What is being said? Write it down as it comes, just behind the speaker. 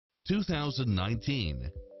2019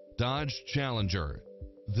 Dodge Challenger.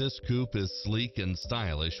 This coupe is sleek and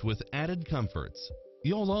stylish with added comforts.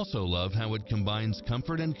 You'll also love how it combines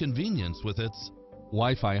comfort and convenience with its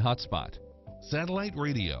Wi-Fi hotspot, satellite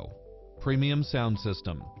radio, premium sound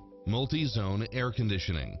system, multi-zone air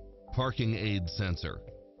conditioning, parking aid sensor,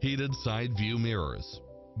 heated side view mirrors,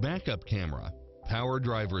 backup camera, power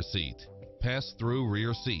driver seat, pass-through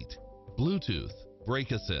rear seat, Bluetooth,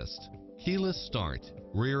 brake assist, keyless start,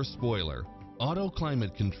 rear spoiler, auto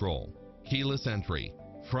climate control, keyless entry,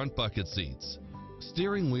 front bucket seats,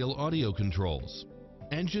 steering wheel audio controls,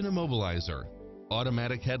 engine immobilizer,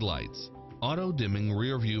 automatic headlights, auto dimming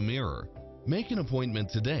rear view mirror. Make an appointment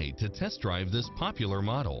today to test drive this popular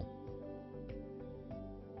model.